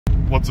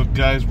What's up,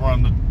 guys? We're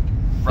on the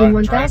In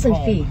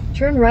 1,000 feet,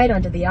 turn right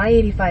onto the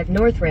I-85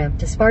 North ramp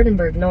to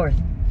Spartanburg North.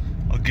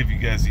 I'll give you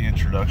guys the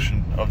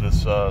introduction of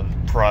this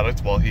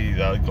product while he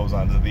goes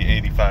on to the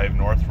 85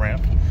 North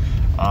ramp.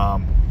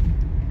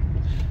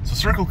 So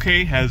Circle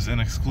K has an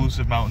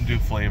exclusive Mountain Dew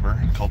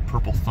flavor called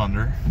Purple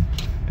Thunder.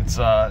 It's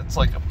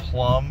like a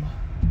plum,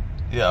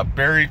 a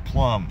berry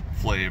plum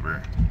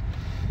flavor.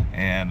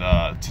 And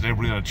today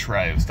we're gonna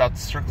try it. We stopped at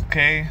Circle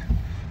K.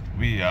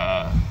 We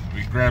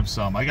grabbed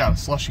some. I got a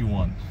slushy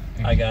one.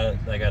 I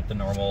got the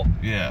normal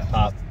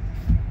pop.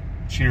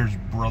 Cheers,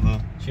 brother.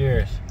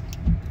 Cheers.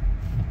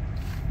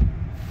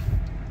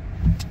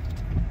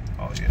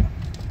 Oh yeah.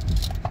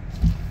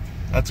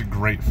 That's a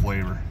great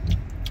flavor.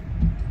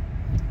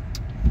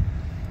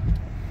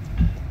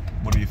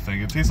 What do you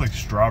think? It tastes like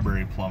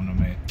strawberry plum to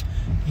me.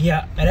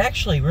 Yeah, it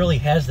actually really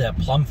has that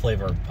plum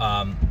flavor.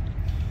 I've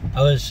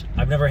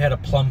never had a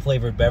plum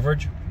flavored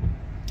beverage,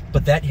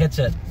 but that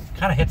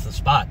kind of hits the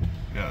spot.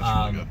 Yeah, it's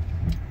really good.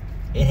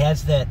 It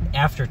has that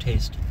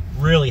aftertaste,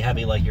 really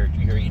heavy, like you're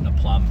eating a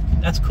plum.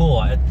 That's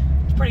cool.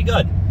 It's pretty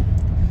good.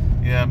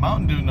 Yeah,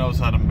 Mountain Dew knows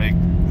how to make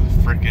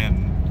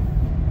freaking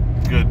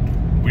good,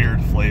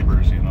 weird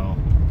flavors, you know.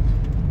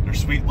 Their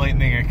Sweet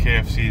Lightning at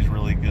KFC is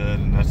really good,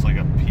 and that's like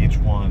a peach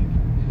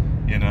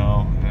one, you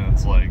know. And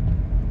it's like,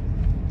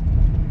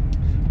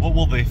 what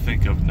will they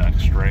think of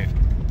next, right?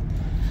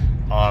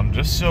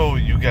 Just so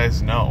you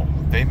guys know,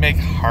 they make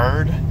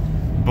hard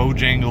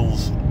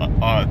Bojangles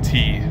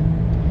tea.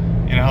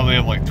 You know how they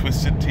have like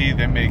twisted tea?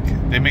 They make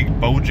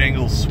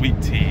Bojangles sweet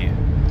tea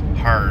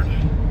hard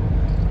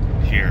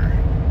here,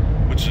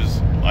 which is,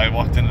 I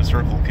walked into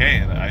Circle K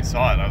and I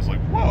saw it and I was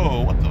like,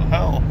 whoa, what the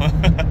hell?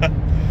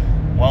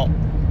 Well,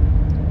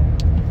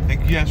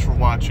 thank you guys for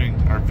watching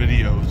our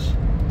videos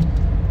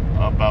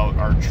about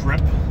our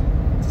trip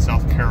to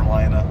South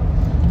Carolina.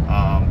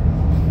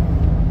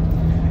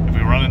 If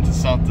we run into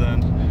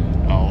something,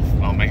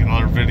 I'll make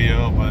another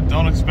video, but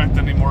don't expect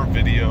any more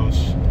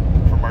videos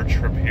from our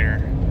trip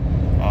here.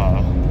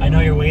 I know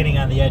you're waiting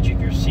on the edge of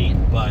your seat,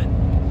 but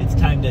it's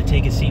time to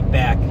take a seat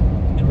back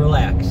and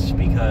relax,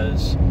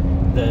 because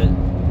the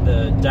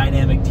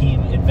Dynamic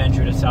Team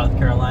adventure to South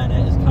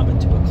Carolina is coming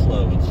to a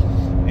close.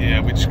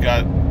 Yeah, we just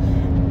got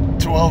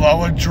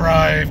 12-hour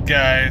drive,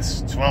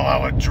 guys.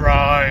 12-hour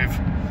drive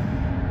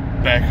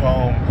back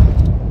home.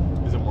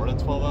 Is it more than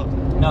 12 hours?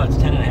 No, it's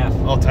 10 and a half.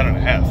 Oh, 10 and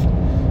a half.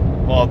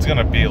 Well, it's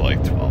gonna be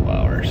like 12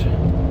 hours.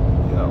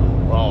 You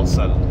know, all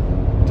said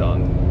and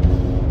done.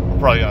 We're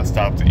probably gonna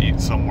stop to eat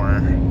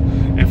somewhere.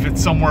 If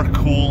it's somewhere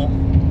cool,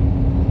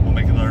 we'll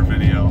make another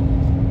video.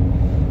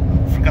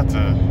 I forgot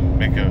to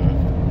make a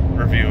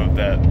review of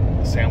that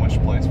sandwich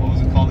place. What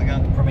was it called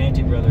again?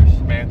 Primanti Brothers.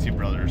 Primanti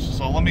Brothers.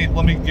 So let me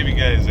give you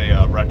guys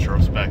a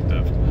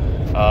retrospective.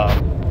 It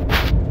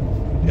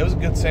was a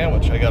good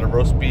sandwich. I got a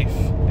roast beef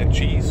and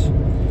cheese.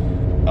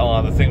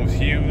 The thing was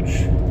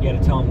huge. You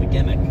got to tell them the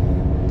gimmick.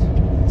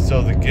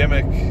 So the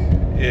gimmick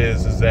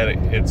is that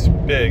it's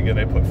big and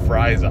they put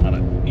fries on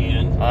it.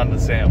 And? On the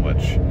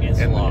sandwich. And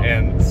slaw.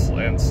 And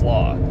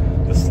slaw.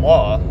 The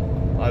slaw,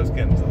 I was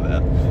getting to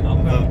that.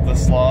 Okay. The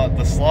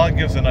slaw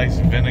gives a nice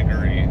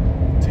vinegary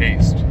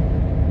taste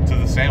to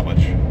the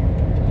sandwich.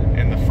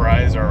 And the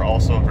fries are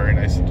also a very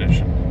nice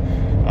addition.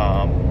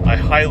 I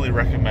highly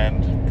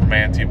recommend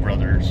Primanti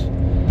Brothers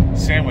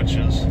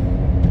sandwiches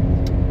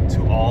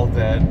to all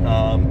that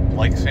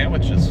like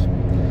sandwiches.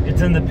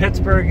 It's in the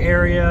Pittsburgh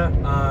area.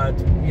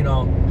 You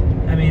know,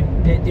 I mean,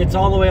 it's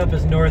all the way up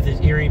as north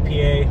as Erie,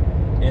 PA,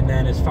 and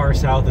then as far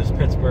south as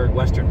Pittsburgh,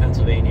 Western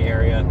Pennsylvania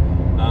area.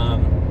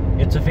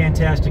 It's a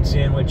fantastic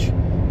sandwich,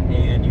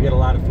 and you get a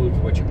lot of food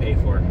for what you pay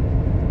for.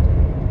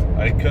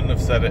 I couldn't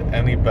have said it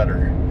any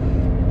better.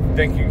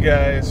 Thank you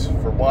guys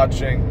for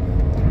watching.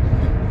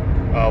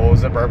 What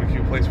was that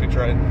barbecue place we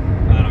tried?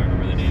 I don't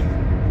remember the name.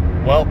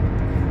 Well,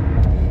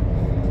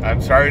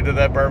 I'm sorry to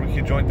that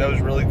barbecue joint. That was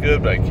really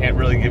good, but I can't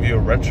really give you a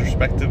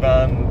retrospective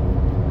on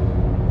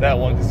that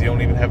one because you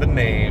don't even have a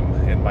name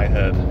in my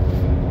head.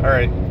 All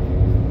right.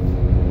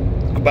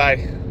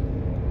 Goodbye.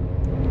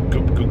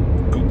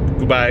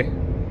 Goodbye.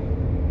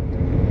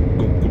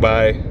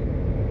 Goodbye.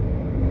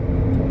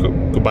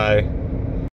 Goodbye.